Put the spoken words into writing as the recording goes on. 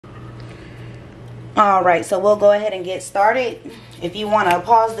Alright, so we'll go ahead and get started. If you want to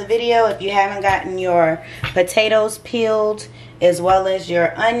pause the video, if you haven't gotten your potatoes peeled as well as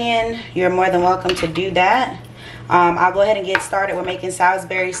your onion, you're more than welcome to do that. I'll go ahead and get started. We're making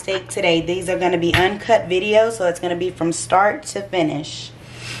Salisbury steak today. These are going to be uncut videos, so it's going to be from start to finish.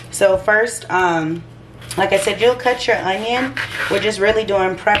 So first, like I said, you'll cut your onion. We're just really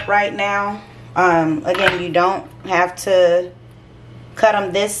doing prep right now. Again, you don't have to cut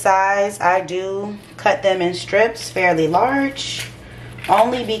them this size. I do cut them in strips fairly large,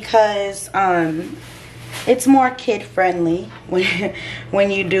 only because it's more kid friendly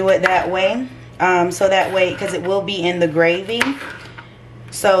when you do it that way. So that way, because it will be in the gravy,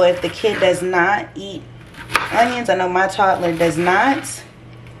 so if the kid does not eat onions, I know my toddler does not,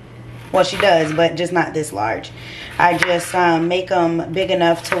 well, she does, but just not this large. I just make them big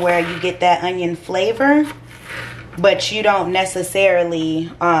enough to where you get that onion flavor, but you don't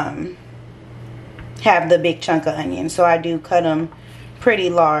necessarily have the big chunk of onion. So I do cut them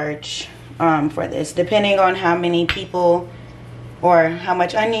pretty large for this. Depending on how many people or how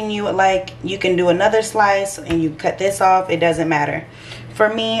much onion you would like, you can do another slice and you cut this off. It doesn't matter.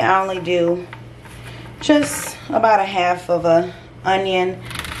 For me, I only do just about a half of a onion.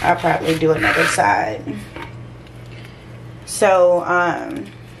 I'll probably do another side. So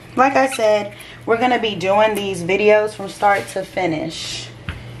like I said, we're going to be doing these videos from start to finish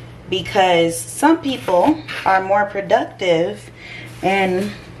because some people are more productive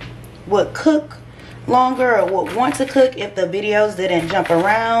and would cook longer or would want to cook if the videos didn't jump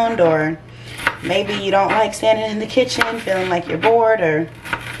around, or maybe you don't like standing in the kitchen feeling like you're bored, or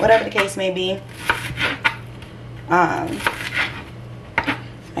whatever the case may be. I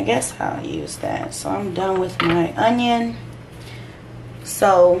guess I'll use that. So I'm done with my onion.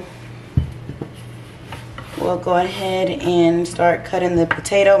 So we'll go ahead and start cutting the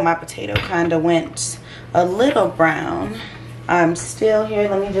potato. My potato kind of went a little brown. I'm still here.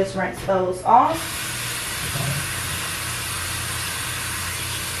 Let me just rinse those off.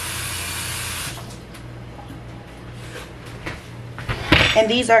 And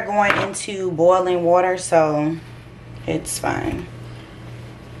these are going into boiling water, so it's fine.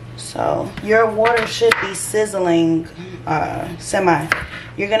 So your water should be sizzling semi.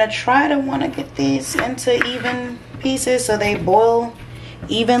 You're going to try to want to get these into even pieces so they boil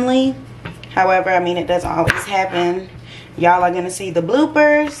evenly. However, I mean, it doesn't always happen. Y'all are going to see the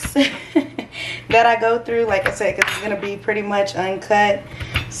bloopers that I go through, like I said, because it's going to be pretty much uncut.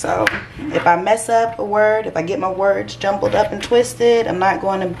 So if I mess up a word, if I get my words jumbled up and twisted, I'm not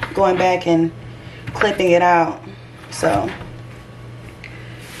going back and clipping it out. So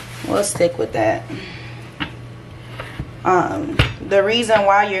we'll stick with that. The reason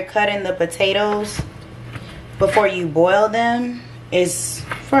why you're cutting the potatoes before you boil them is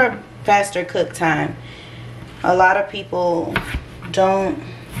for faster cook time. A lot of people don't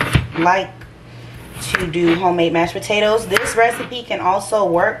like to do homemade mashed potatoes. This recipe can also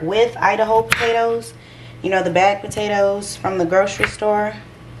work with Idaho potatoes, you know, the bag potatoes from the grocery store.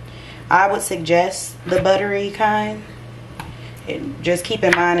 I would suggest the buttery kind. Just keep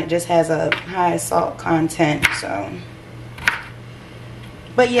in mind it just has a high salt content. So,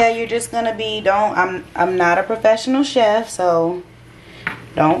 but yeah, you're just gonna be, I'm not a professional chef, so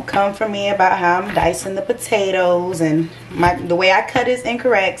don't come for me about how I'm dicing the potatoes, and the way I cut is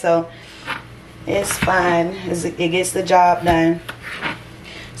incorrect, so it's fine. It gets the job done.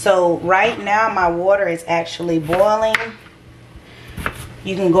 So right now my water is actually boiling.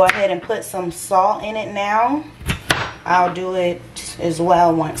 You can go ahead and put some salt in it now. I'll do it as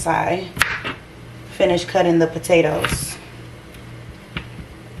well once I finish cutting the potatoes.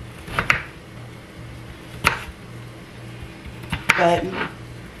 But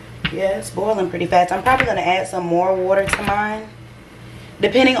yeah, it's boiling pretty fast. I'm probably going to add some more water to mine.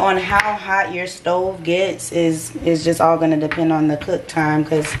 Depending on how hot your stove gets is just all going to depend on the cook time,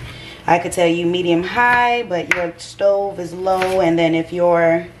 because I could tell you medium high, but your stove is low, and then if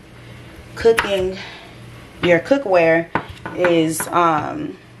you're cooking, your cookware is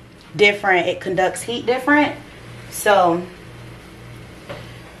different, it conducts heat different. So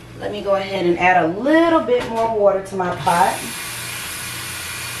let me go ahead and add a little bit more water to my pot.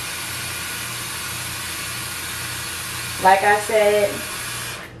 Like I said,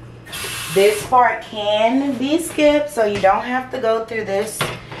 this part can be skipped, so you don't have to go through this.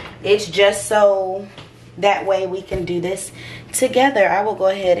 It's just so that way we can do this together. I will go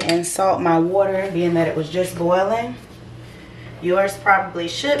ahead and salt my water, being that it was just boiling. Yours probably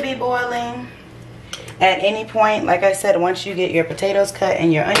should be boiling at any point. Like I said, once you get your potatoes cut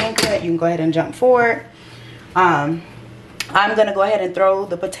and your onion cut, you can go ahead and jump forward. I'm gonna go ahead and throw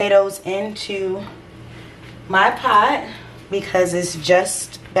the potatoes into my pot, because it's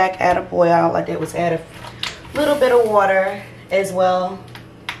just back at a boil, all I did was add a little bit of water as well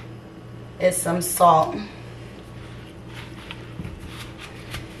as some salt.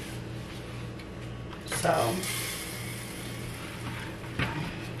 So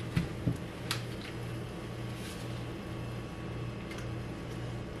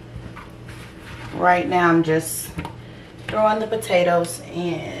right now I'm just throwing the potatoes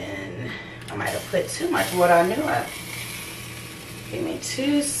in. I might have put too much water. I knew it. Give me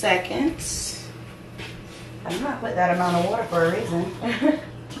 2 seconds. I did not put that amount of water for a reason.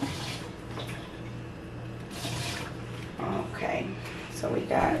 Okay, so we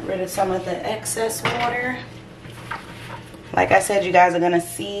got rid of some of the excess water. Like I said, you guys are gonna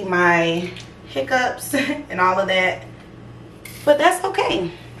see my hiccups and all of that, but that's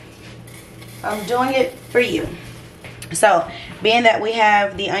okay. I'm doing it for you. So, being that we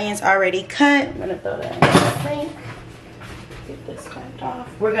have the onions already cut, I'm gonna throw that in the sink. Get this wiped off.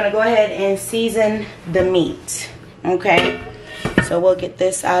 We're gonna go ahead and season the meat. Okay, so we'll get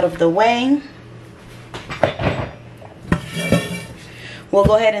this out of the way. We'll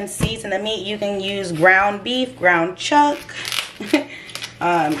go ahead and season the meat. You can use ground beef, ground chuck,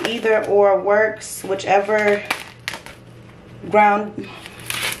 either or works, whichever ground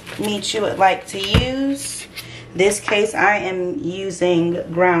meat you would like to use. This case I am using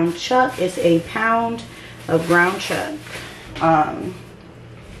ground chuck. It's a pound of ground chuck.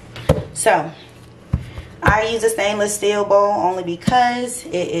 So I use a stainless steel bowl only because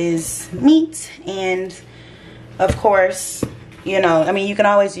it is meat, and of course, you know, I mean, you can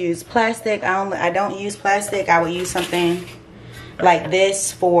always use plastic. I don't use plastic. I would use something like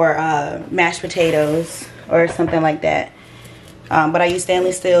this for mashed potatoes or something like that. But I use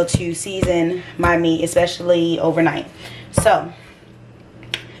stainless steel to season my meat, especially overnight. So,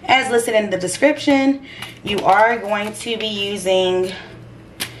 as listed in the description, you are going to be using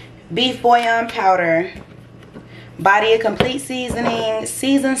beef bouillon powder, Badia Complete seasoning,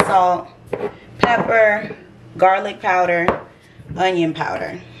 seasoned salt, pepper, garlic powder, onion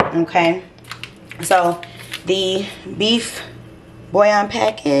powder. Okay, so the beef bouillon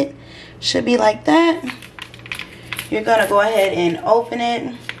packet should be like that. You're gonna go ahead and open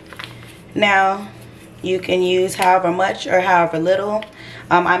it. Now you can use however much or however little.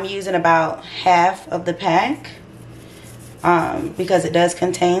 I'm using about half of the pack because it does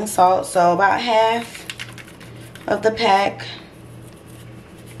contain salt, so about half of the pack.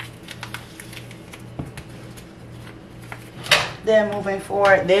 Then moving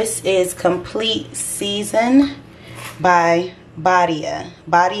forward, this is Complete Season by Badia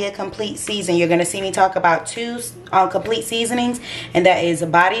Complete Season. You're going to see me talk about two complete seasonings, and that is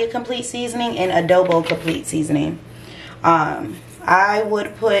Badia Complete Seasoning and Adobo Complete Seasoning. I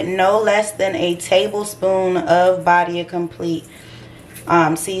would put no less than a tablespoon of Badia Complete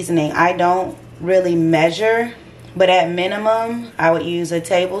seasoning. I don't really measure, but at minimum I would use a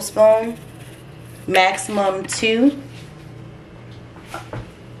tablespoon, maximum 2.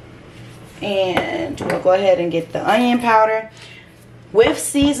 And we'll go ahead and get the onion powder. With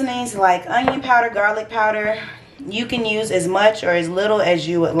seasonings like onion powder, garlic powder, you can use as much or as little as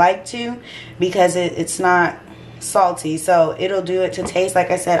you would like to, because it's not salty, so it'll do it to taste.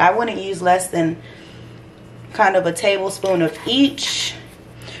 Like I said, I wouldn't use less than kind of a tablespoon of each.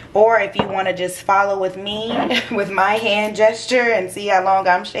 Or if you want to just follow with me with my hand gesture and see how long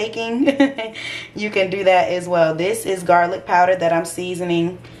I'm shaking, you can do that as well. This is garlic powder that I'm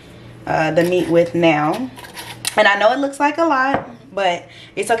seasoning the meat with now. And I know it looks like a lot, but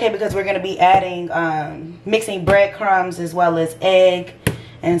it's okay because we're going to be adding, mixing breadcrumbs as well as egg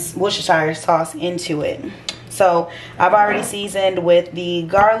and Worcestershire sauce into it. So I've already seasoned with the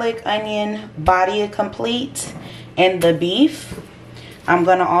garlic, onion, Badia Complete, and the beef. I'm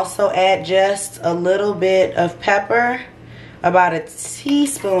going to also add just a little bit of pepper, about a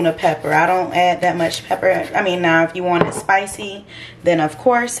teaspoon of pepper. I don't add that much pepper. I mean, now if you want it spicy, then of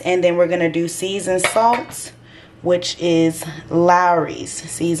course. And then we're going to do seasoned salt, which is Lowry's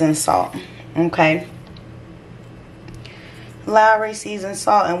seasoned salt. Okay. Lowry seasoned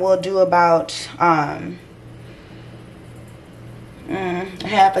salt, and we'll do about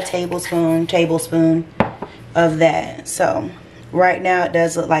half a tablespoon of that. So right now it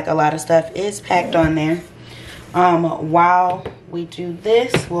does look like a lot of stuff is packed on there. While we do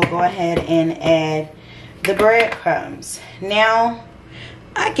this, we'll go ahead and add the breadcrumbs. Now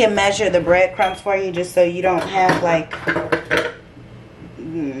I can measure the breadcrumbs for you just so you don't have like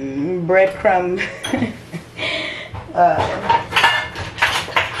breadcrumb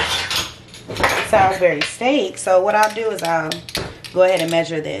sounds very steak. So what I'll do is I'll go ahead and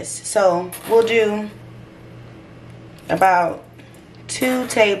measure this. So we'll do about 2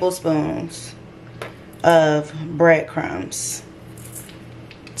 tablespoons of breadcrumbs.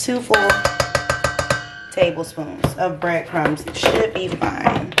 2 full tablespoons of breadcrumbs should be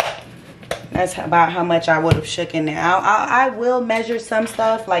fine. That's about how much I would have shook in there. I will measure some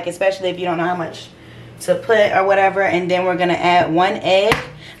stuff, like especially if you don't know how much to put or whatever. And then we're gonna add 1 egg.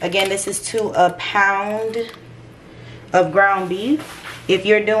 Again, this is to a pound of ground beef. If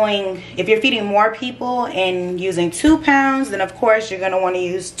you're feeding more people and using 2 pounds, then of course you're gonna want to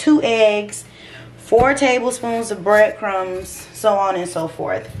use 2 eggs, 4 tablespoons of breadcrumbs, so on and so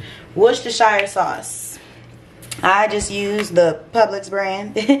forth. Worcestershire sauce. I just use the Publix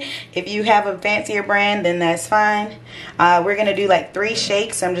brand. If you have a fancier brand, then that's fine. We're gonna do like 3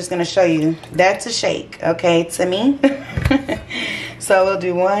 shakes. I'm just gonna show you. That's a shake, okay, to me. So we'll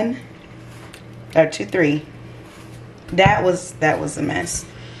do 1 or 2, 3. That was a mess.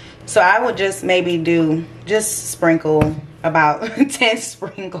 So I would just maybe just sprinkle about 10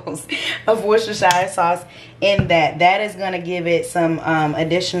 sprinkles of Worcestershire sauce in that. That is going to give it some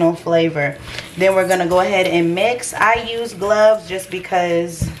additional flavor. Then we're going to go ahead and mix. I use gloves just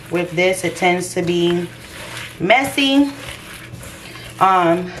because with this it tends to be messy.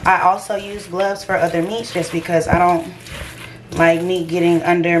 I also use gloves for other meats just because I don't like meat getting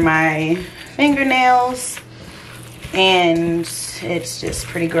under my fingernails. And it's just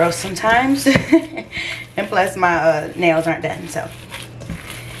pretty gross sometimes. And plus my nails aren't done. So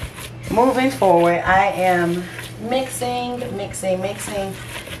moving forward, I am mixing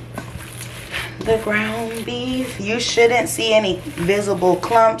the ground beef. You shouldn't see any visible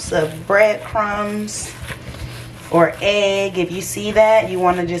clumps of breadcrumbs or egg. If you see that, you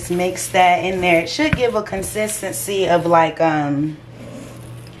want to just mix that in there. It should give a consistency of like a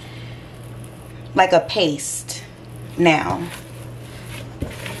paste. Now,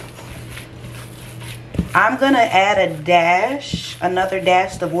 I'm gonna add another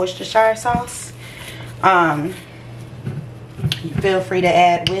dash of Worcestershire sauce. Feel free to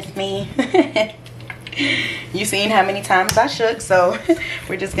add with me. You've seen how many times I shook, so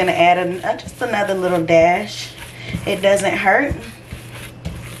we're just gonna add just another little dash. It doesn't hurt.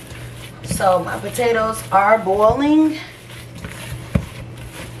 So my potatoes are boiling.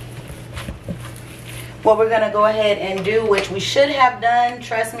 What we're gonna go ahead and do, which we should have done,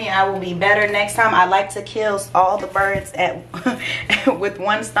 trust me, I will be better next time. I like to kill all the birds with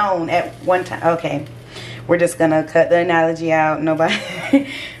 1 stone at one time. Okay, we're just gonna cut the analogy out. Nobody,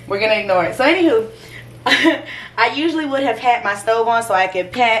 we're gonna ignore it. So anywho, I usually would have had my stove on so I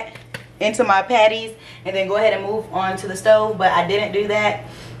could pat into my patties and then go ahead and move on to the stove, but I didn't do that.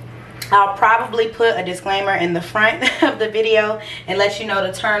 I'll probably put a disclaimer in the front of the video and let you know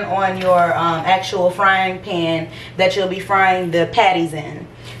to turn on your actual frying pan that you'll be frying the patties in.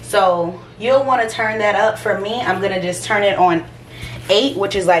 So you'll want to turn that up. For me, I'm going to just turn it on 8,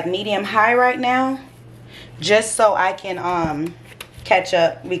 which is like medium high right now, just so I can catch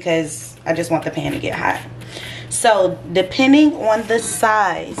up because I just want the pan to get hot. So depending on the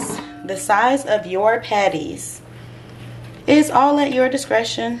size of your patties is all at your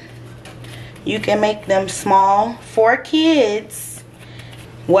discretion. You can make them small. For kids,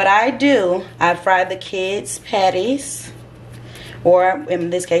 what I do, I fry the kids' patties, or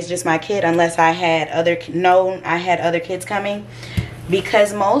in this case just my kid, unless I had other kids coming,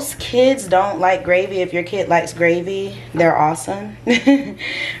 because most kids don't like gravy. If your kid likes gravy, they're awesome.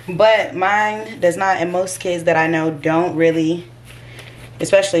 But mine does not, and most kids that I know don't really,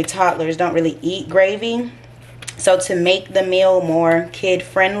 especially toddlers, don't really eat gravy. So to make the meal more kid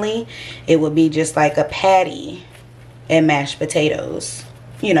friendly, it would be just like a patty and mashed potatoes,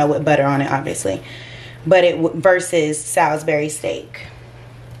 you know, with butter on it, obviously, but versus Salisbury steak.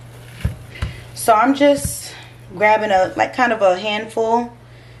 So I'm just grabbing kind of a handful,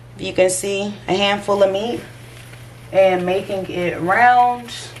 if you can see, a handful of meat, and making it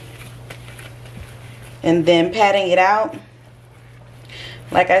round and then patting it out.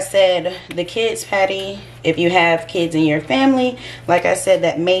 Like I said, the kids' patty, if you have kids in your family, like I said,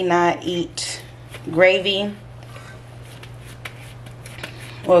 that may not eat gravy,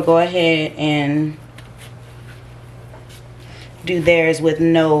 we'll go ahead and do theirs with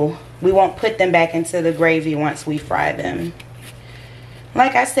we won't put them back into the gravy once we fry them.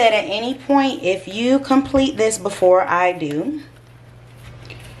 Like I said, at any point, if you complete this before I do,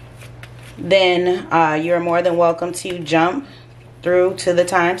 then you're more than welcome to jump through to the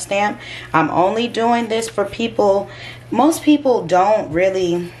timestamp. I'm only doing this for people. Most people don't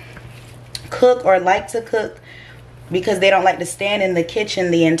really cook or like to cook because they don't like to stand in the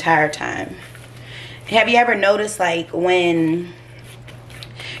kitchen the entire time. Have you ever noticed, like, when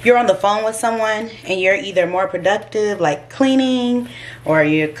you're on the phone with someone and you're either more productive, like cleaning, or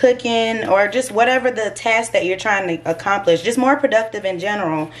you're cooking, or just whatever the task that you're trying to accomplish, just more productive in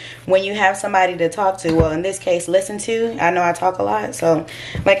general when you have somebody to talk to. Well, in this case, listen to. I know I talk a lot, so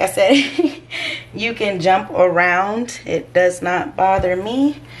like I said, you can jump around. It does not bother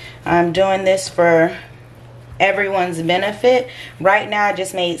me. I'm doing this for everyone's benefit. Right now I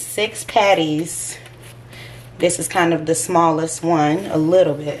just made 6 patties. This is kind of the smallest one, a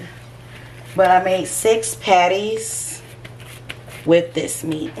little bit, but I made 6 patties with this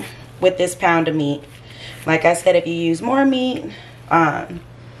meat, with this pound of meat. Like I said, if you use more meat,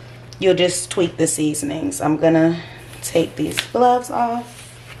 you'll just tweak the seasonings. I'm gonna take these gloves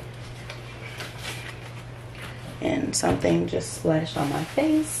off, and something just splashed on my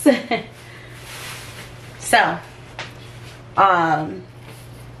face. So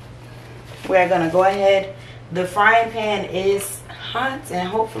we're gonna go ahead. The frying pan is hot, and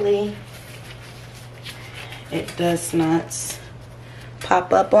hopefully it does not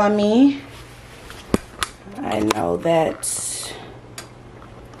pop up on me. I know that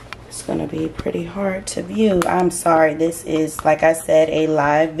it's gonna be pretty hard to view. I'm sorry, this is, like I said, a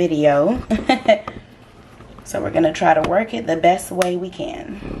live video. So we're gonna try to work it the best way we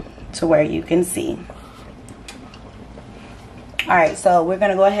can to where you can see. Alright, so we're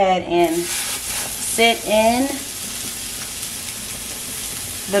gonna go ahead and sit in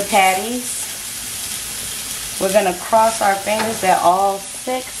the patties. We're gonna cross our fingers that all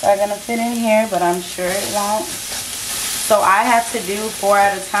 6 are gonna fit in here, but I'm sure it won't. So I have to do 4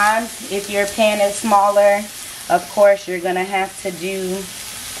 at a time. If your pan is smaller, of course you're gonna have to do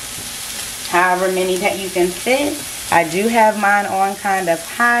however many that you can fit. I do have mine on kind of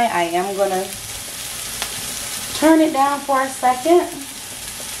high. I am gonna turn it down for a second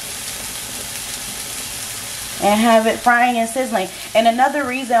and have it frying and sizzling. And another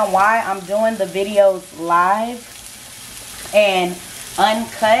reason why I'm doing the videos live and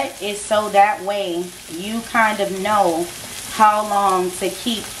uncut is so that way you kind of know how long to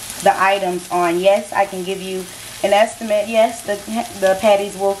keep the items on. Yes, I can give you an estimate. Yes, the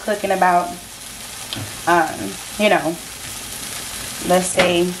patties will cook in about, you know, let's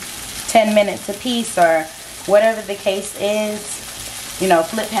say 10 minutes a piece, or whatever the case is, you know,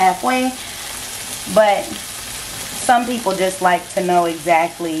 flip halfway. But some people just like to know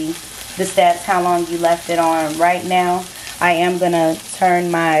exactly the steps, how long you left it on. Right now, I am going to turn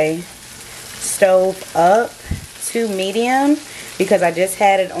my stove up to medium because I just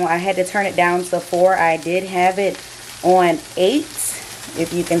had it on. I had to turn it down to 4. I did have it on 8.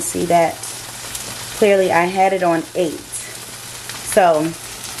 If you can see that clearly, I had it on 8. So,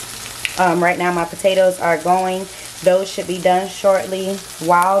 right now my potatoes are going. Those should be done shortly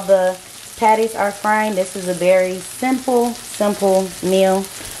while the patties are frying. This is a very simple meal.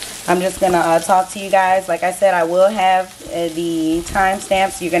 I'm just gonna talk to you guys. Like I said, I will have the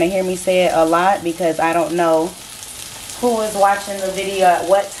timestamps. You're gonna hear me say it a lot because I don't know who is watching the video at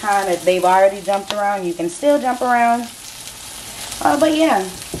what time. If they've already jumped around, you can still jump around. But yeah,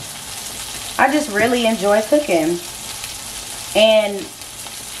 I just really enjoy cooking, and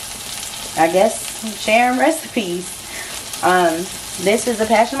I guess sharing recipes. This is a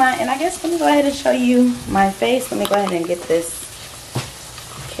passion of mine, and I guess let me go ahead and show you my face. Let me go ahead and get this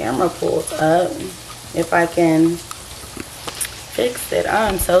camera pulled up if I can fix it.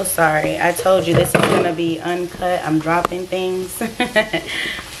 I'm so sorry. I told you this is gonna be uncut. I'm dropping things.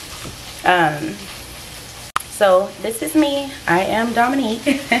 So this is me. I am Dominique.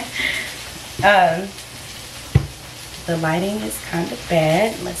 The lighting is kind of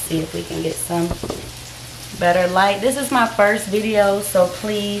bad. Let's see if we can get some better light. This is my first video, so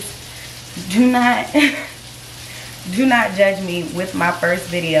please do not judge me with my first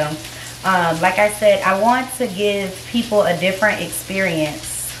video. Like I said, I want to give people a different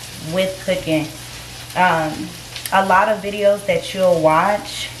experience with cooking. A lot of videos that you'll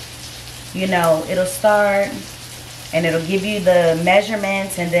watch, you know, it'll start and it'll give you the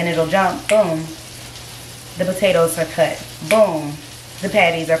measurements, and then it'll jump, boom, the potatoes are cut, boom, the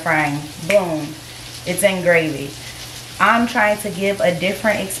patties are frying, boom, it's in gravy. I'm trying to give a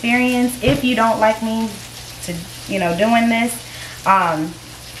different experience. If you don't like me to, you know, doing this, I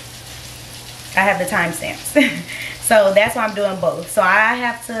have the timestamps. So that's why I'm doing both. So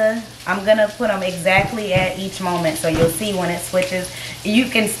I'm gonna put them exactly at each moment, so you'll see when it switches. You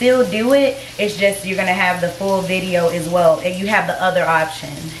can still do it, it's just you're gonna have the full video as well, and you have the other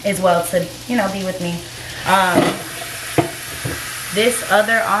option as well to, you know, be with me. This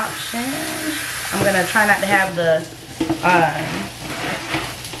other option, I'm gonna try not to have the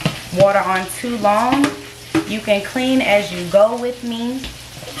water on too long. You can clean as you go with me.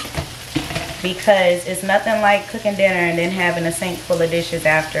 because it's nothing like cooking dinner and then having a sink full of dishes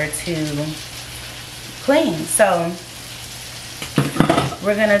after to clean. So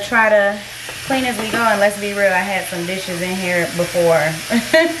we're gonna try to clean as we go, and let's be real, I had some dishes in here before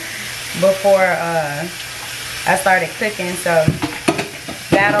I started cooking, so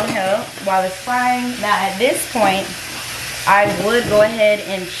that'll help while it's frying. Now at this point, I would go ahead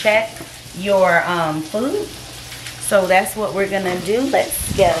and check your food. So that's what we're gonna do.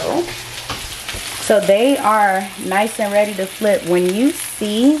 Let's go. So they are nice and ready to flip. When you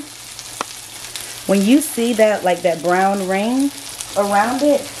see that, like that brown ring around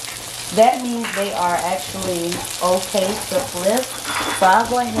it, that means they are actually okay to flip. So I'll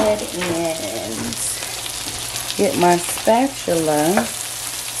go ahead and get my spatula.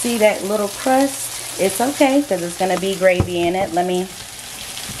 See that little crust? It's okay because it's going to be gravy in it. Let me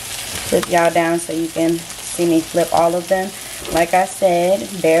flip y'all down so you can see me flip all of them. Like I said,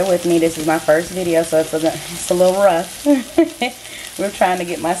 bear with me. This is my first video, so it's a little rough. We're trying to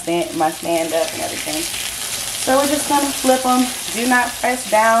get my stand up and everything. So we're just going to flip them. Do not press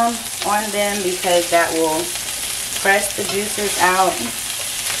down on them because that will press the juices out.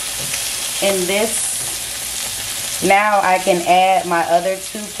 And this, now I can add my other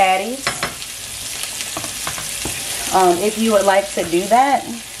 2 patties. If you would like to do that,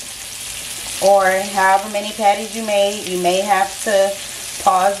 or however many patties you made, you may have to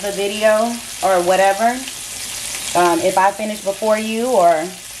pause the video or whatever. If I finish before you, or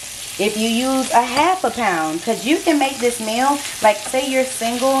if you use a half a pound, because you can make this meal, like say you're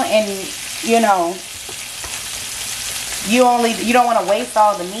single and you know you don't want to waste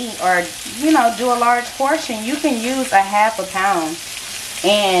all the meat, or you know, do a large portion, you can use a half a pound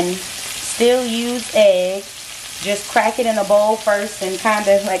and still use egg. Just crack it in a bowl first and kind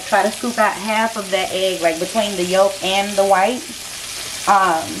of like try to scoop out half of that egg, like between the yolk and the white.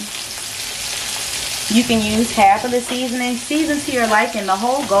 You can use half of the seasoning. Season to your liking. The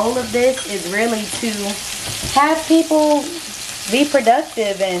whole goal of this is really to have people be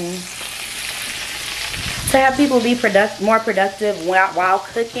productive, and to have people be more productive while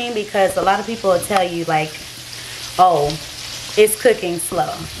cooking, because a lot of people will tell you like, oh, it's cooking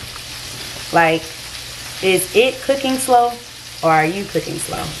slow. Like, is it cooking slow, or are you cooking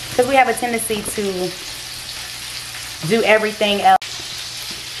slow? Because we have a tendency to do everything else.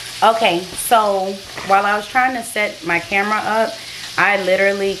 Okay, so while I was trying to set my camera up, I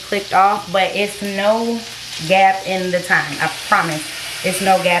literally clicked off, but it's no gap in the time. I promise, it's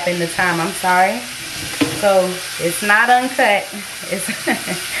no gap in the time. I'm sorry. So it's not uncut. It's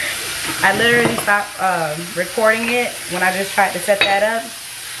I literally stopped recording it when I just tried to set that up,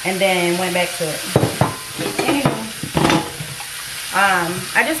 and then went back to it. Anyway,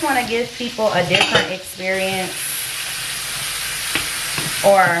 I just want to give people a different experience,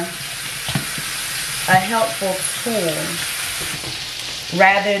 or a helpful tool,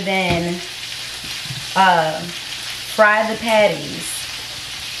 rather than fry the patties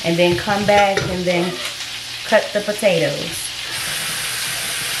and then come back and then cut the potatoes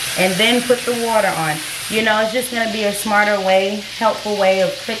and then put the water on. You know, it's just going to be a smarter way, helpful way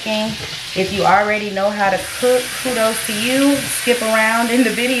of cooking. If you already know how to cook, kudos to you. Skip around in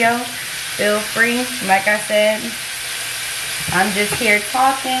the video, feel free. Like I said, I'm just here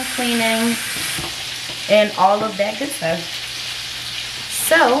talking, cleaning, and all of that good stuff.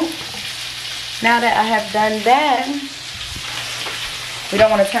 So, now that I have done that, we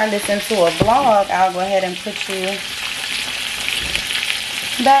don't want to turn this into a vlog. I'll go ahead and put you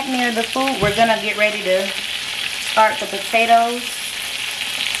back near the food. We're going to get ready to start the potatoes.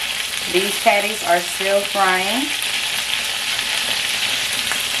 These patties are still frying.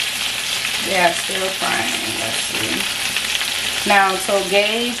 Yeah, still frying. Let's see. Now, to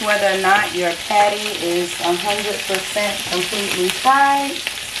gauge whether or not your patty is 100% completely fried,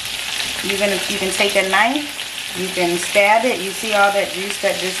 you can take a knife, you can stab it. You see all that juice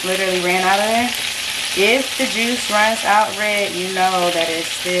that just literally ran out of there? If the juice runs out red, you know that it's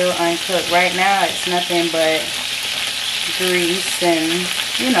still uncooked. Right now, it's nothing but grease and,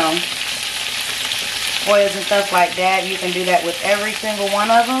 you know, oils and stuff like that. You can do that with every single one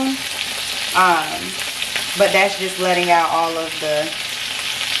of them. But that's just letting out all of the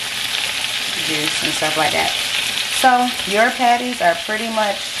juice and stuff like that. So your patties are pretty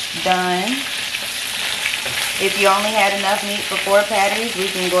much done. If you only had enough meat for 4 patties, we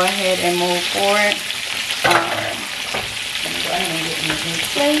can go ahead and move forward. I'm going to go ahead and get these in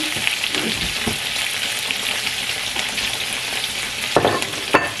place.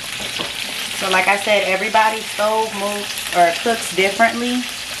 So like I said, everybody's stove moves or cooks differently.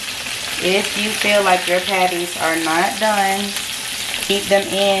 If you feel like your patties are not done, keep them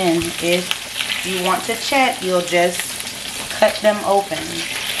in. If you want to check, you'll just cut them open.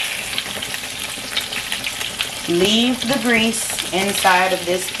 Leave the grease inside of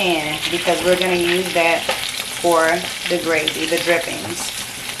this pan because we're going to use that for the gravy, the drippings.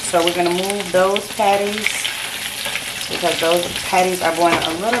 So we're going to move those patties because those patties are going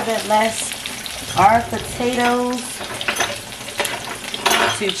a little bit less. Our potatoes,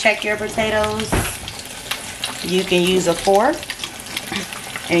 to check your potatoes, you can use a fork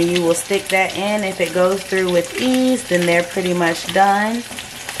and you will stick that in. If it goes through with ease, then they're pretty much done,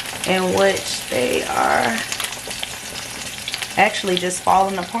 in which they are actually just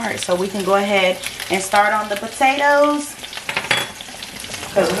falling apart. So we can go ahead and start on the potatoes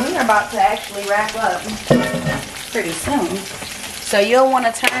because we're about to actually wrap up pretty soon. So you'll want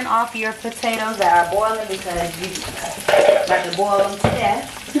to turn off your potatoes that are boiling because you like to boil them to death.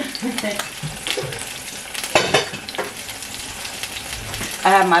 I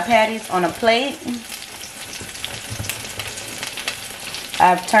have my patties on a plate.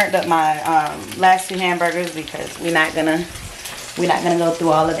 I've turned up my last 2 hamburgers because we're not gonna go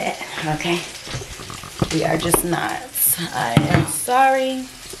through all of that. Okay, we are just not. I am sorry.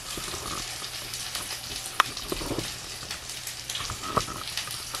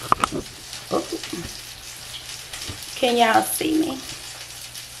 Oh. Can y'all see me?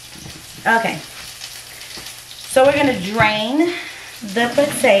 Okay, so we're gonna drain the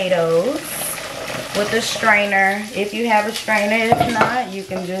potatoes with a strainer. If you have a strainer, if not, you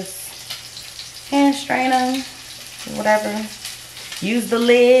can just hand strain them, whatever. Use the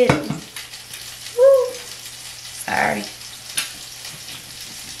lid. Woo. Sorry.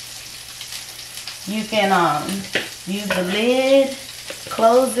 You can use the lid,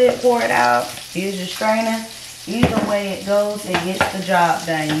 close it, pour it out, use your strainer. Either way it goes, it gets the job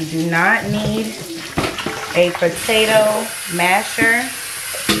done. You do not need a potato masher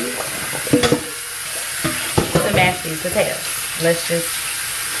to mash these potatoes. Let's just,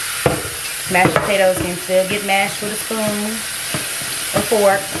 mashed potatoes can still get mashed with a spoon, a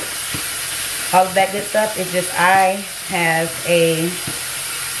fork, all of that good stuff. It's just I have a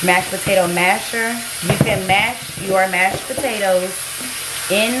mashed potato masher. You can mash your mashed potatoes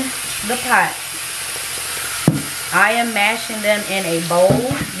in the pot. I am mashing them in a bowl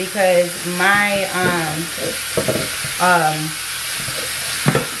because my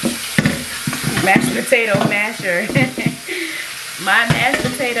mashed potato masher my mashed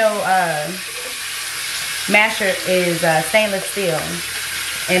potato masher is stainless steel,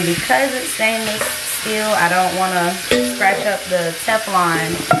 and because it's stainless steel, I don't want to scratch up the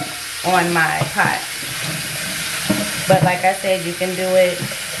Teflon on my pot. But like I said, you can do it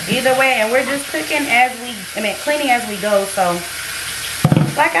either way, and we're just cooking as we, cleaning as we go. So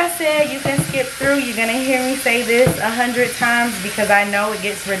like I said, you can skip through. You're gonna hear me say this 100 times because I know it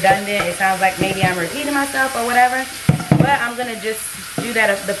gets redundant. It sounds like maybe I'm repeating myself or whatever, but I'm gonna just do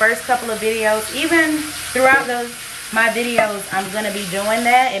that the first couple of videos. Even throughout my videos, I'm gonna be doing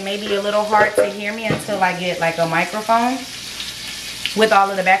that. It may be a little hard to hear me until I get like a microphone with all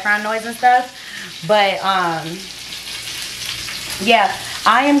of the background noise and stuff. But yeah,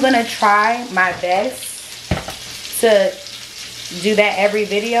 I am gonna try my best to do that every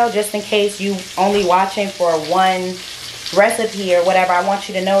video, just in case you only watching for one recipe or whatever. I want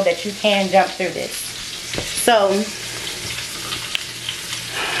you to know that you can jump through this. So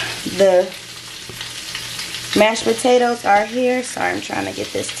the mashed potatoes are here. Sorry, I'm trying to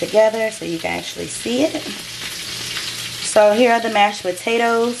get this together so you can actually see it. So here are the mashed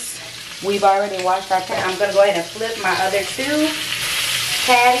potatoes. We've already washed our pan. I'm going to go ahead and flip my other 2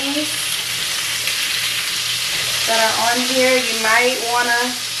 patties that are on here. You might want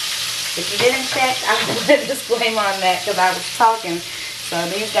to, if you didn't check, I will put a disclaimer on that because I was talking. So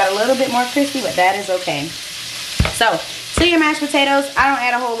these got a little bit more crispy, but that is okay. So to your mashed potatoes, I don't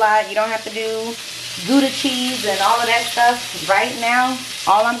add a whole lot. You don't have to do Gouda cheese and all of that stuff right now.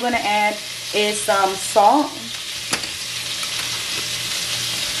 All I'm going to add is some salt.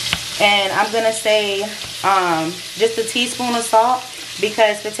 And I'm going to say just a teaspoon of salt,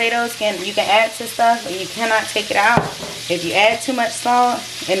 because potatoes you can add to stuff, but you cannot take it out. If you add too much salt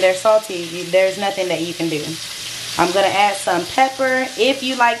and they're salty, there's nothing that you can do. I'm going to add some pepper. If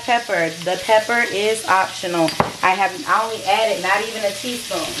you like pepper, the pepper is optional. I only added not even a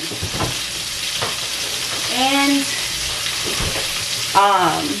teaspoon. And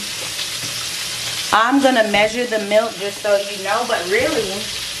I'm going to measure the milk just so you know, but really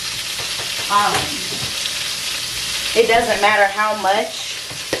it doesn't matter how much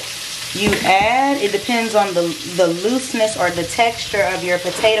you add. It depends on the looseness or the texture of your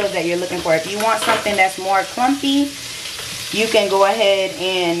potatoes that you're looking for. If you want something that's more clumpy, you can go ahead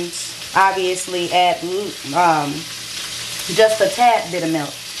and obviously add just a tad bit of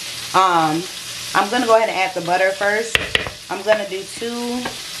milk. I'm going to go ahead and add the butter first. I'm going to do 2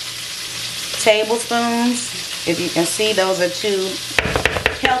 tablespoons. If you can see, those are 2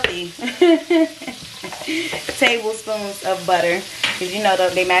 healthy tablespoons of butter, because you know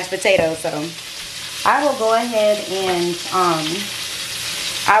they mashed potatoes. So I will go ahead and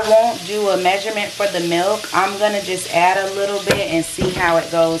I won't do a measurement for the milk. I'm going to just add a little bit and see how it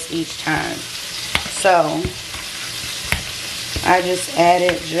goes each time. So I just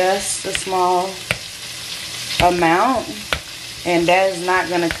added just a small amount, and that is not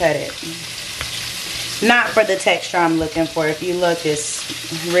going to cut it. Not for the texture I'm looking for. If you look, it's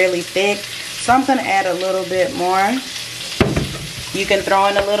really thick. So I'm going to add a little bit more. You can throw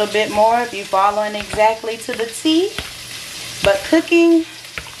in a little bit more if you're following exactly to the T. But cooking,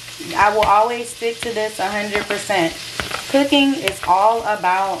 I will always stick to this 100%. Cooking is all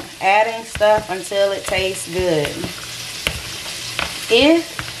about adding stuff until it tastes good.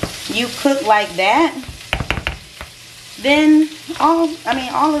 If you cook like that, then all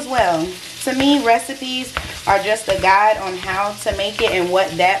is well. To me, recipes are just a guide on how to make it and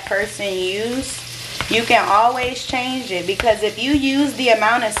what that person used. You can always change it, because if you use the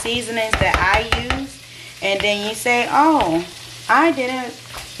amount of seasonings that I use, and then you say, oh, I didn't,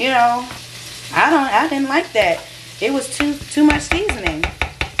 you know, I didn't like that. It was too much seasoning.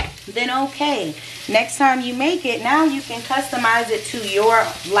 Then okay, next time you make it, now you can customize it to your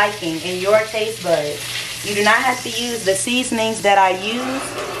liking and your taste buds. You do not have to use the seasonings that I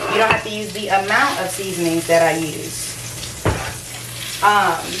use. You don't have to use the amount of seasonings that I use.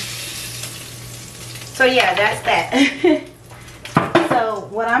 So yeah, that's that. So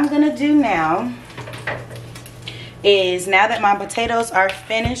what I'm gonna do now is, now that my potatoes are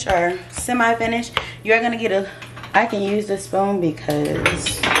finished or semi-finished, you're gonna get I can use this spoon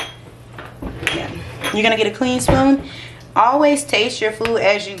because, yeah, you're gonna get a clean spoon. Always taste your food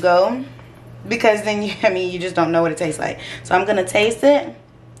as you go, because then you just don't know what it tastes like. So I'm gonna taste it.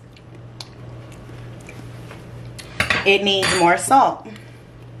 It needs more salt,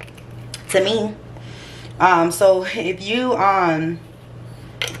 to me. So if you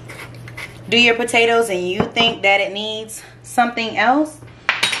do your potatoes and you think that it needs something else,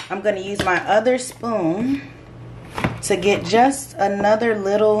 I'm gonna use my other spoon to get just another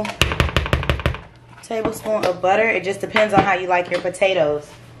little tablespoon of butter. It just depends on how you like your potatoes.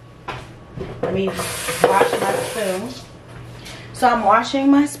 Let me wash my spoon. So I'm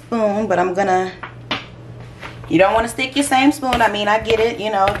washing my spoon, but I'm gonna, you don't want to stick your same spoon. I mean, I get it,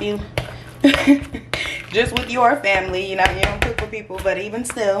 you know, if you just with your family, you know, you don't cook for people, but even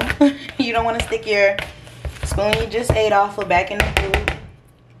still, you don't want to stick your spoon you just ate off of back in the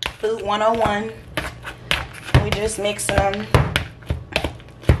food 101. We just mixing them.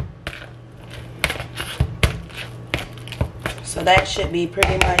 So that should be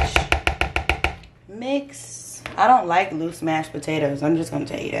pretty much mixed. I don't like loose mashed potatoes, I'm just gonna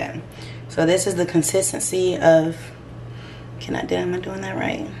tell you that. So this is the consistency of, am I doing that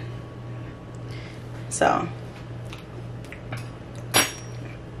right? So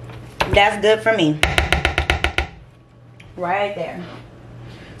that's good for me right there.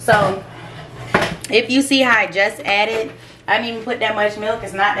 So if you see how I just added, I didn't even put that much milk.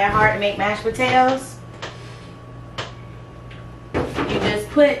 It's not that hard to make mashed potatoes. You just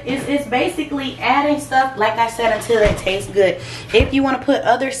put, it's basically adding stuff, like I said, until it tastes good. If you want to put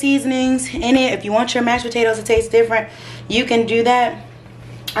other seasonings in it, if you want your mashed potatoes to taste different, you can do that.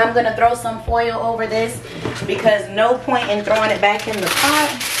 I'm going to throw some foil over this because no point in throwing it back in the pot.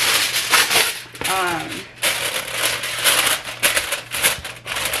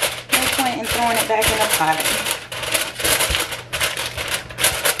 No point in throwing it back in the pot.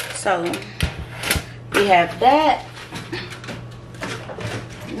 So we have that.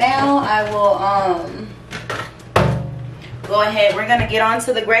 Now I will go ahead. We're going to get on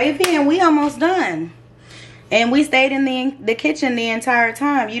to the gravy, and we almost done. And we stayed in the kitchen the entire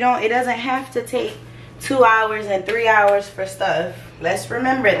time. It doesn't have to take 2 hours and 3 hours for stuff. Let's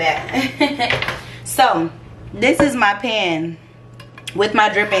remember that. So this is my pan with my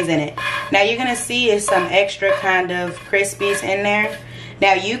drippings in it. Now you're gonna see it's some extra kind of crispies in there.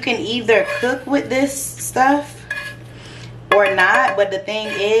 Now you can either cook with this stuff or not, but the thing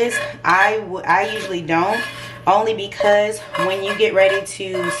is, I usually don't. Only because when you get ready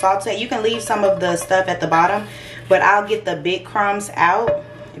to saute, you can leave some of the stuff at the bottom, but I'll get the big crumbs out.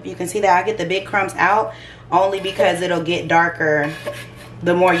 If you can see that, I get the big crumbs out only because it'll get darker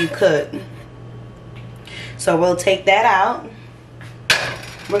the more you cook. So we'll take that out.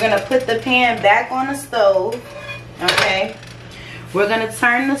 We're gonna put the pan back on the stove, okay? We're gonna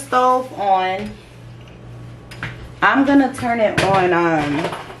turn the stove on. I'm gonna turn it on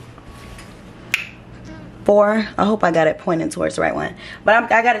 4. I hope I got it pointing towards the right one,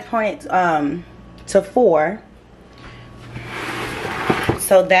 but I got it pointed to 4.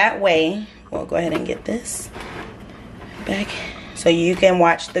 So that way, we'll go ahead and get this back so you can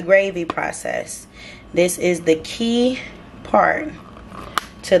watch the gravy process. This is the key part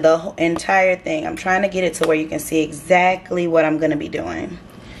to the entire thing. I'm trying to get it to where you can see exactly what I'm going to be doing.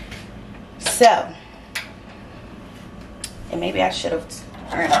 So, and maybe I should have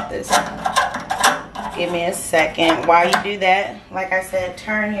turned this. Give me a second. While you do that, like I said,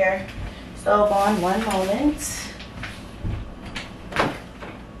 turn your stove on one moment.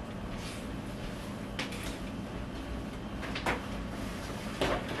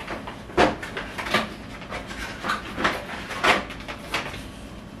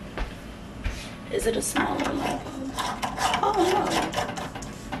 Is it a small one? Oh no.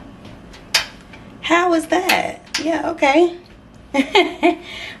 How is that? Yeah, okay.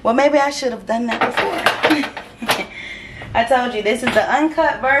 Well, maybe I should have done that before. I told you this is the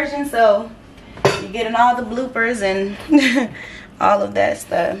uncut version, so you're getting all the bloopers and all of that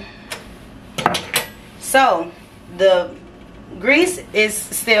stuff. So the grease is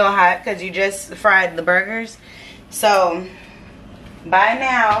still hot because you just fried the burgers. So by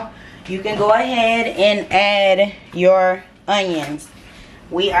now you can go ahead and add your onions.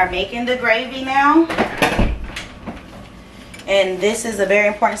 We are making the gravy now, and this is a very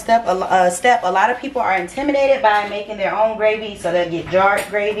important step. A lot of people are intimidated by making their own gravy, so they'll get jarred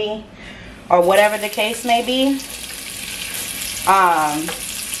gravy or whatever the case may be.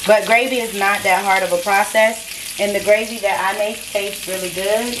 But gravy is not that hard of a process, and the gravy that I make tastes really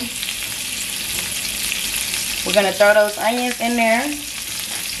good. We're gonna throw those onions in there.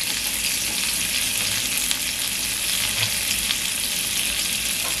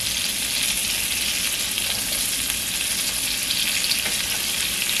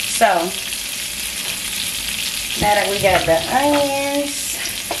 So, now that we got the onions,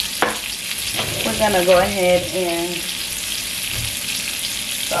 we're going to go ahead and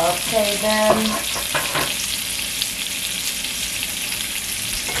saute them.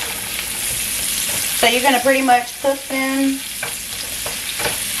 So you're going to pretty much cook them.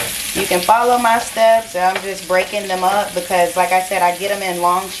 You can follow my steps. I'm just breaking them up because, like I said, I get them in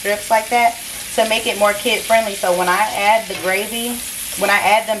long strips like that to make it more kid friendly. So when I add the gravy, when I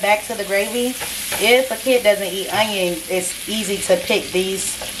add them back to the gravy, if a kid doesn't eat onion, it's easy to pick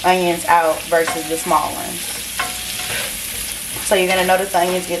these onions out versus the small ones. So you're going to notice the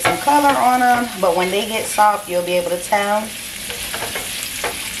onions get some color on them, but when they get soft, you'll be able to tell.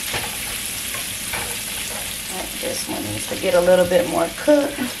 This one needs to get a little bit more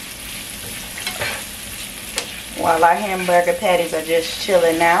cooked, while our hamburger patties are just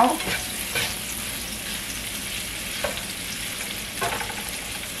chilling out.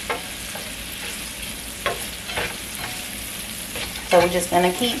 So we're just going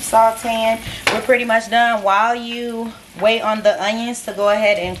to keep sauteing. We're pretty much done. While you wait on the onions to go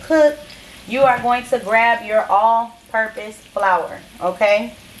ahead and cook, you are going to grab your all-purpose flour,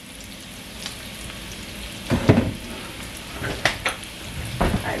 okay?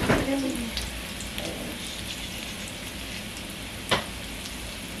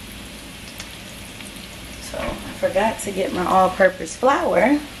 So I forgot to get my all-purpose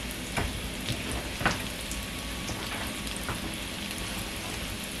flour.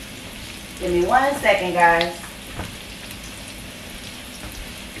 Give me 1 second, guys.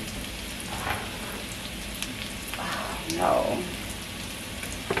 Oh, no.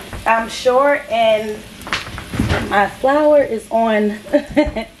 I'm short and my flour is on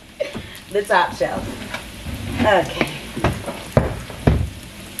the top shelf. Okay.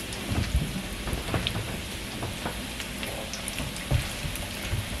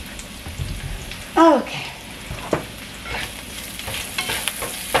 Okay.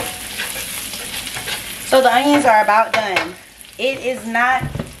 So the onions are about done. It is not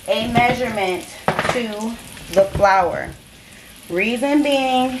a measurement to the flour. Reason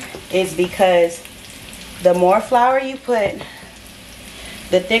being is because the more flour you put,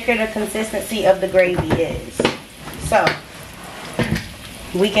 the thicker the consistency of the gravy is. So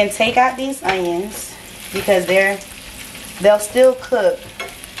we can take out these onions because they'll still cook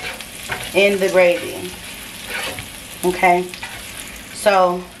in the gravy. Okay,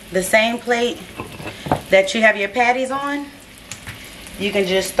 so the same plate that you have your patties on, you can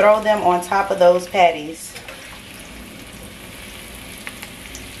just throw them on top of those patties.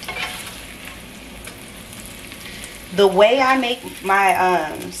 The way I make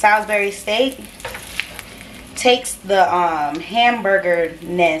my Salisbury steak takes the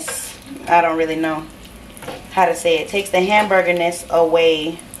hamburger-ness. I don't really know how to say it. Takes the hamburger-ness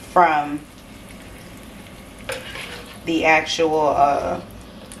away from the actual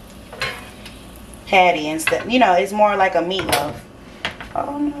patty instead. You know, it's more like a meatloaf.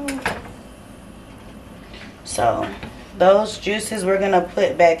 Oh no. So those juices we're gonna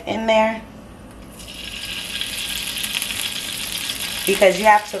put back in there, because you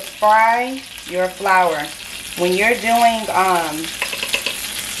have to fry your flour. When you're doing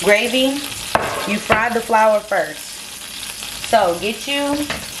gravy, you fry the flour first. So get you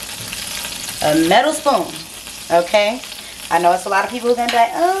a metal spoon, okay? I know it's a lot of people who are gonna be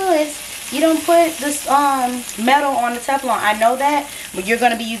like, oh, you don't put this metal on the Teflon. I know that, but you're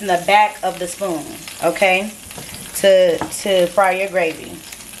gonna be using the back of the spoon, okay, to fry your gravy.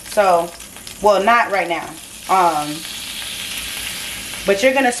 So, well, not right now. But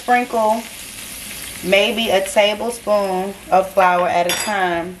you're gonna sprinkle maybe a tablespoon of flour at a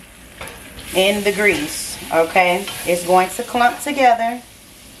time in the grease, okay? It's going to clump together.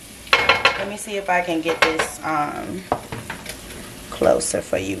 Let me see if I can get this closer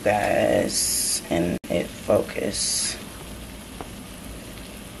for you guys and it focus.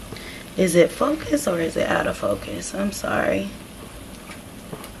 Is it focus or is it out of focus? I'm sorry.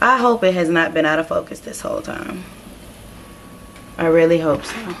 I hope it has not been out of focus this whole time. I really hope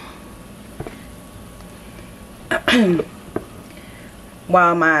so.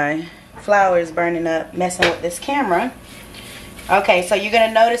 While my flour is burning up, messing with this camera. Okay, so you're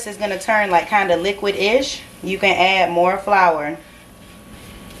gonna notice it's gonna turn like kind of liquid-ish. You can add more flour,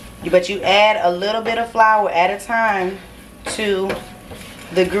 but you add a little bit of flour at a time to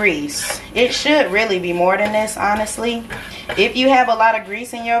the grease. It should really be more than this, honestly. If you have a lot of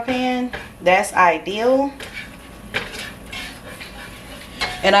grease in your pan, that's ideal.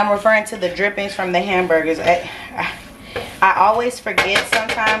 And I'm referring to the drippings from the hamburgers. I always forget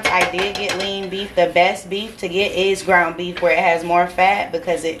sometimes. I did get lean beef. The best beef to get is ground beef, where it has more fat,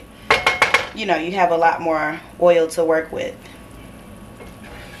 because it, you know, you have a lot more oil to work with.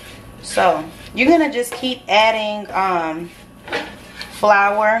 So you're gonna just keep adding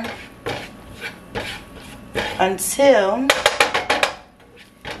flour until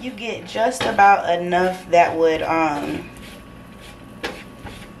you get just about enough that would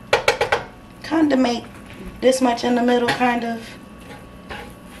kind of make this much in the middle, kind of,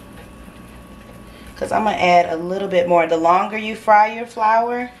 because I'm gonna add a little bit more. The longer you fry your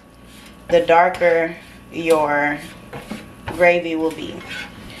flour, the darker your gravy will be.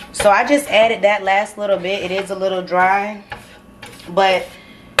 So I just added that last little bit. It is a little dry, but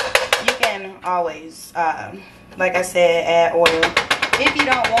you can always, like I said, add oil. If you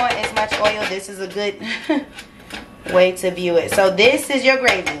don't want as much oil, this is a good way to view it. So this is your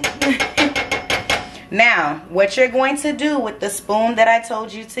gravy. Now, what you're going to do with the spoon that I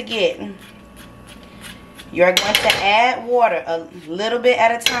told you to get, you're going to add water a little bit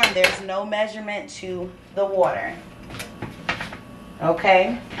at a time. There's no measurement to the water.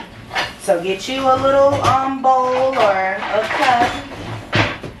 Okay? So get you a little bowl or a cup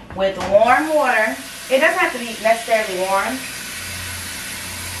with warm water. It doesn't have to be necessarily warm,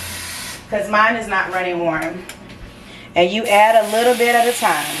 because mine is not running warm. And you add a little bit at a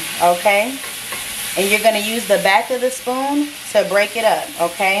time, okay? And you're going to use the back of the spoon to break it up,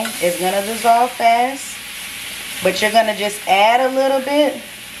 okay? It's going to dissolve fast, but you're going to just add a little bit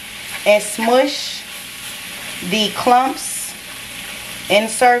and smush the clumps in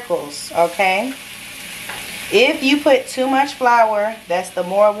circles, okay? If you put too much flour, that's the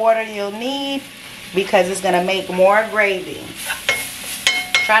more water you'll need, because it's going to make more gravy.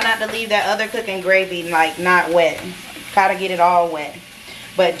 Try not to leave that other cooking gravy like not wet. Try to get it all wet,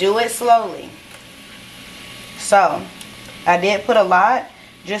 but do it slowly. So I did put a lot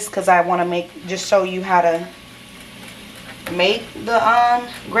just because I want to just show you how to make the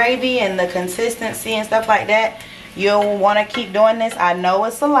gravy and the consistency and stuff like that. You'll want to keep doing this. I know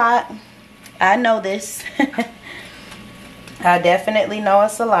it's a lot. I know this. I definitely know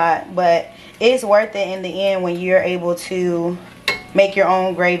it's a lot, but it's worth it in the end when you're able to make your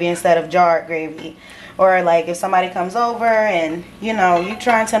own gravy instead of jarred gravy. Or like if somebody comes over and, you know, you're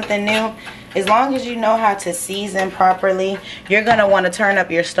trying something new, as long as you know how to season properly, you're going to want to turn up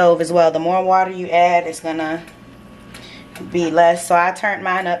your stove as well. The more water you add, it's going to be less. So I turned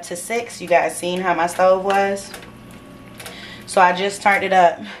mine up to 6. You guys seen how my stove was? So I just turned it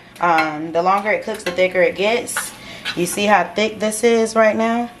up. The longer it cooks, the thicker it gets. You see how thick this is right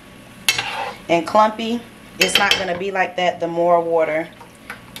now? And clumpy. It's not going to be like that the more water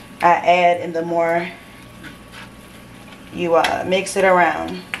I add and the more you mix it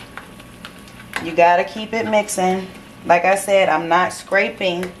around. You gotta keep it mixing. Like I said, I'm not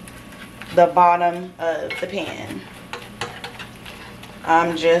scraping the bottom of the pan.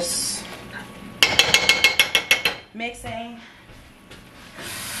 I'm just mixing.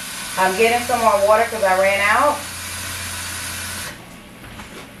 I'm getting some more water because I ran out.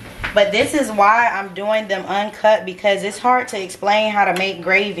 But this is why I'm doing them uncut, because it's hard to explain how to make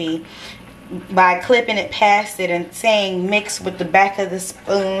gravy by clipping it past it and saying mix with the back of the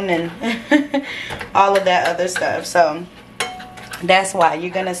spoon and all of that other stuff. So that's why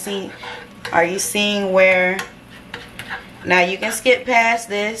you're gonna see. Are you seeing where? Now you can skip past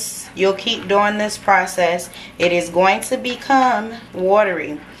this. You'll keep doing this process. It is going to become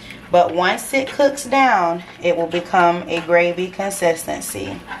watery, but once it cooks down, it will become a gravy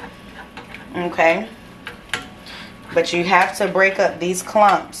consistency. Okay, but you have to break up these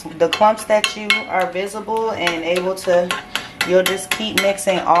clumps. The clumps that you are visible and able to, you'll just keep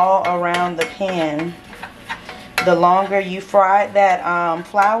mixing all around the pan. The longer you fry that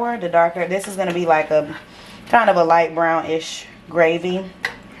flour, the darker. This is going to be like a kind of a light brownish gravy.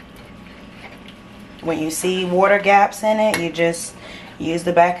 When you see water gaps in it, you just use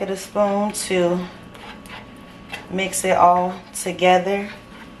the back of the spoon to mix it all together.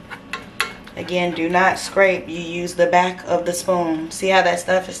 Again, do not scrape. You use the back of the spoon. See how that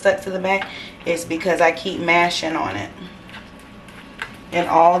stuff is stuck to the back? It's because I keep mashing on it in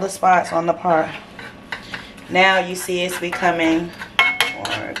all the spots on the part. Now you see it's becoming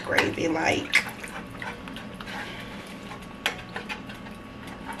more gravy-like.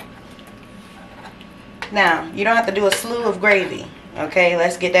 Now, you don't have to do a slew of gravy. Okay,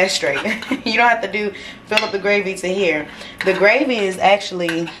 let's get that straight. You don't have to fill up the gravy to here. The gravy is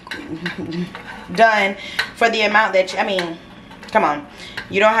actually done for the amount that I mean, come on.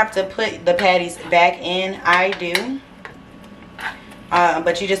 You don't have to put the patties back in. I do.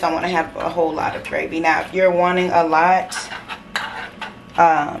 But you just don't want to have a whole lot of gravy. Now, if you're wanting a lot,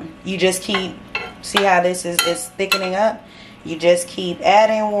 you just keep, see how this is thickening up? You just keep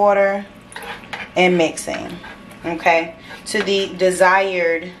adding water and mixing. Okay, to the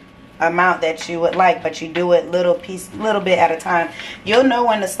desired amount that you would like, but you do it little bit at a time. You'll know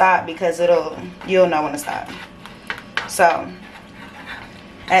when to stop because you'll know when to stop. So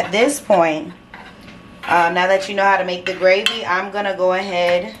at this point, now that you know how to make the gravy, I'm gonna go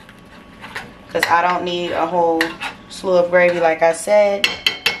ahead, because I don't need a whole slew of gravy like I said,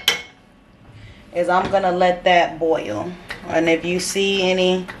 is I'm gonna let that boil. And if you see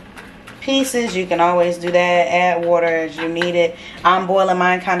any pieces, you can always do that. Add water as you need it. I'm boiling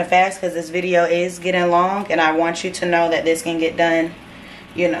mine kind of fast because this video is getting long, and I want you to know that this can get done,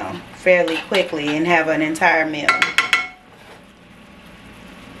 you know, fairly quickly and have an entire meal.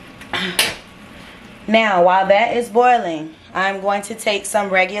 Now, while that is boiling, I'm going to take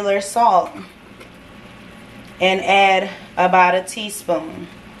some regular salt and add about a teaspoon.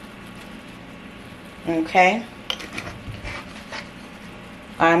 Okay.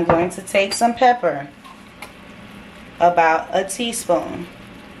 I'm going to take some pepper, about a teaspoon.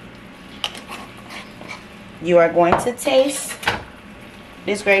 You are going to taste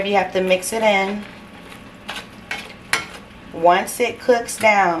this gravy. You have to mix it in. Once it cooks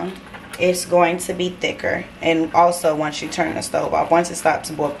down, it's going to be thicker. And also once you turn the stove off, once it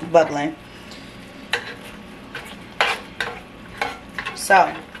stops bubbling.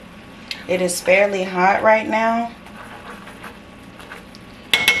 So, it is fairly hot right now.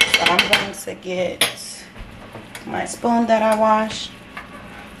 I'm going to get my spoon that I washed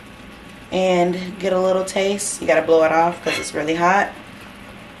and get a little taste. You got to blow it off because it's really hot.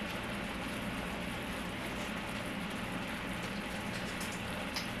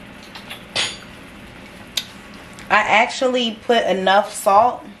 I actually put enough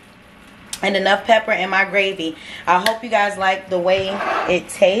salt and enough pepper in my gravy. I hope you guys like the way it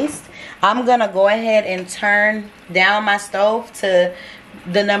tastes. I'm going to go ahead and turn down my stove to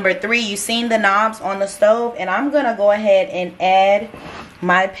the number 3. You've seen the knobs on the stove, and I'm gonna go ahead and add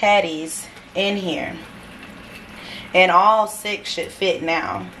my patties in here, and all 6 should fit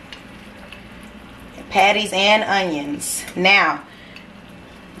now. Patties and onions. Now,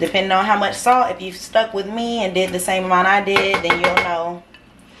 depending on how much salt, if you've stuck with me and did the same amount I did, then you'll know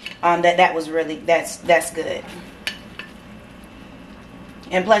that was really, that's good.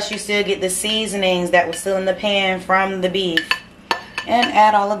 And plus you still get the seasonings that were still in the pan from the beef. And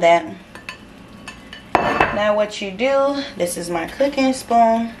add all of that. Now what you do, this is my cooking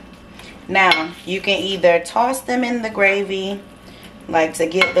spoon. Now you can either toss them in the gravy, like to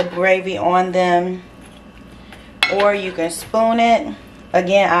get the gravy on them, or you can spoon it.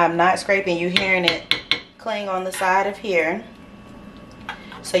 Again, I'm not scraping. You hearing it cling on the side of here.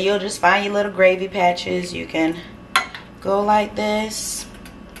 So you'll just find your little gravy patches. You can go like this,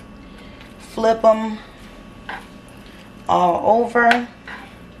 flip them all over,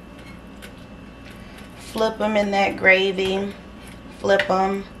 flip them in that gravy, flip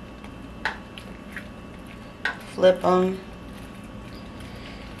them, flip them.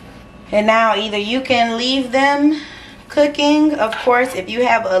 And now either you can leave them cooking, of course, if you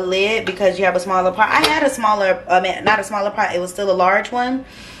have a lid, because you have a smaller pot. I had a smaller, not a smaller pot, it was still a large one,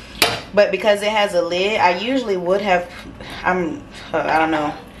 but because it has a lid, I usually would have, I don't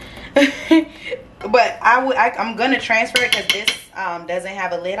know. But I'm gonna transfer it because this doesn't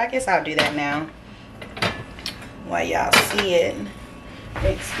have a lid. I guess I'll do that now while y'all see it.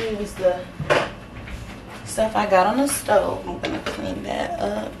 Excuse the stuff I got on the stove. I'm gonna clean that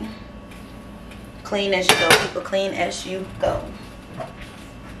up. Clean as you go, people, clean as you go.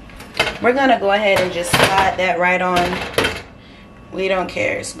 We're gonna go ahead and just slide that right on. We don't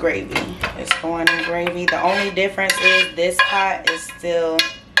care, it's gravy. It's going in gravy. The only difference is this pot is still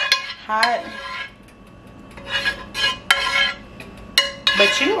hot.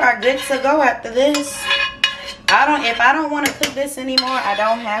 But you are good to go after this. If I don't want to cook this anymore, I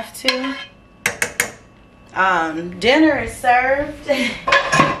don't have to. Dinner is served.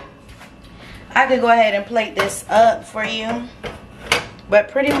 I could go ahead and plate this up for you. But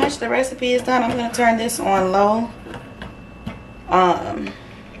pretty much the recipe is done. I'm going to turn this on low. And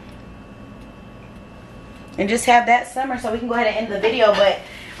just have that simmer so we can go ahead and end the video. But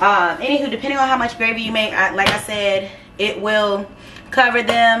anywho, depending on how much gravy you make, like I said, it will cover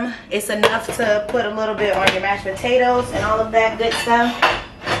them. It's enough to put a little bit on your mashed potatoes and all of that good stuff.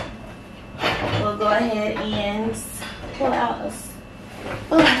 We'll go ahead and pull out a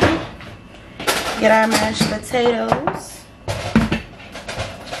spoon. Get our mashed potatoes.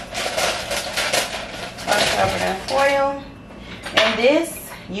 Covered in foil. And this,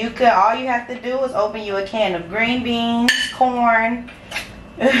 all you have to do is open you a can of green beans, corn,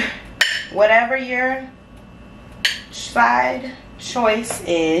 whatever your side choice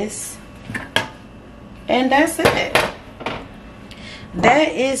is, and that's it.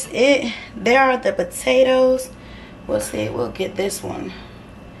 That is it. There are the potatoes. We'll see, we'll get this one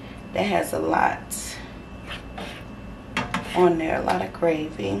that has a lot on there, a lot of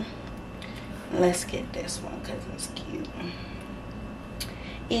gravy. Let's get this one because it's cute.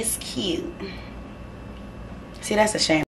 It's cute. See, that's a shame.